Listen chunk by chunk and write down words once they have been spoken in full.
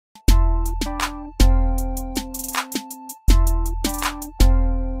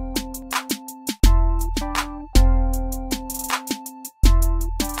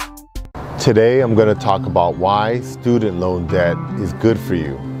Today I'm going to talk about why student loan debt is good for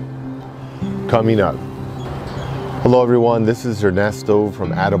you. Coming up. Hello everyone, this is Ernesto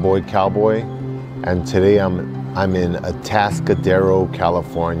from Attaboy Cowboy, and today I'm in Atascadero,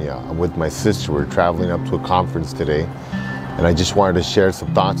 California. I'm with my sister. We're traveling up to a conference today, and I just wanted to share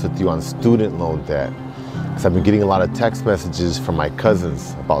some thoughts with you on student loan debt, because I've been getting a lot of text messages from my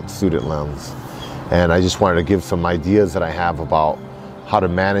cousins about student loans, and I just wanted to give some ideas that I have about how to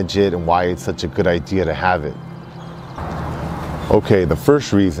manage it and why it's such a good idea to have it. Okay, the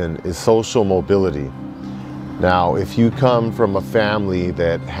first reason is social mobility. Now, if you come from a family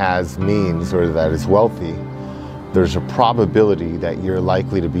that has means or that is wealthy, there's a probability that you're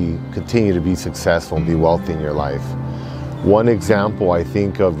likely to continue to be successful and be wealthy in your life. One example I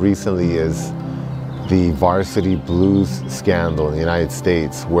think of recently is the Varsity Blues scandal in the United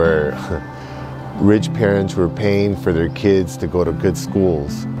States, where rich parents were paying for their kids to go to good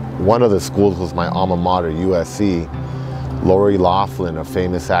schools. One of the schools was my alma mater, USC. Lori Loughlin, a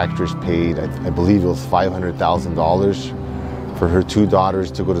famous actress, paid, I believe it was $500,000 for her two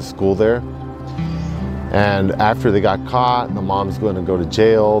daughters to go to school there. And after they got caught, the mom's going to go to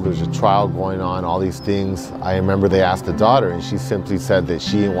jail, there's a trial going on, all these things. I remember they asked the daughter, and she simply said that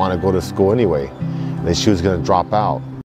she didn't want to go to school anyway, that she was going to drop out.